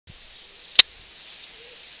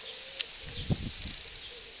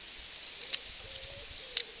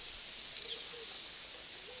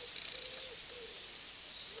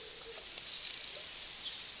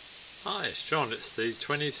it's John. It's the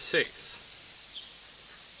 26th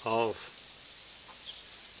of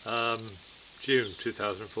June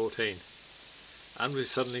 2014, and we've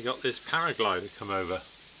suddenly got this paraglider come over.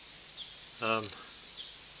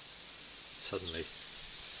 Suddenly,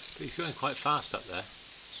 but he's going quite fast up there.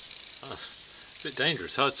 A bit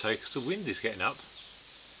dangerous, I'd say, because the wind is getting up.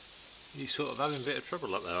 He's sort of having a bit of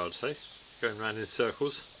trouble up there, I'd say, going round in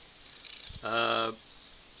circles. Do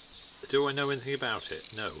I know anything about it?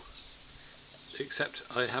 No. Except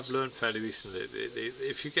I have learned fairly recently that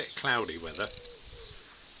if you get cloudy weather,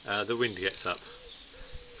 the wind gets up,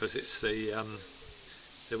 because it's the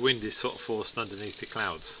wind is sort of forced underneath the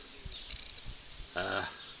clouds.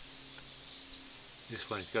 This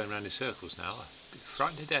one is going around in circles now. I'd be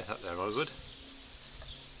frightened to death up there, I would.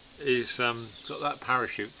 He's got that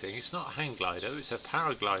parachute thing. It's not a hang glider, it's a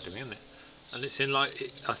paraglider, isn't it? And it's in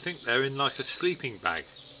like, I think they're in like a sleeping bag,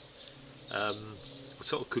 a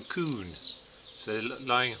sort of cocoon. So they're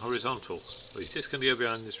lying horizontal. Well, he's just going to go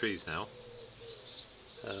behind the trees now.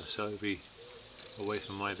 So he'll be away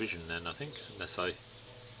from my vision then, I think, unless I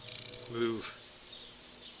move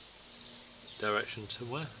direction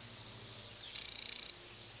somewhere.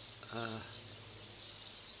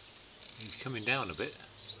 He's coming down a bit.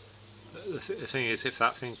 The thing is, if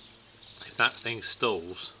that thing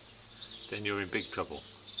stalls, then you're in big trouble.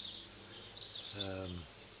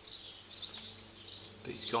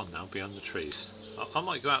 But he's gone now, beyond the trees. I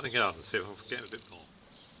might go out in the garden and see if I can get a bit more.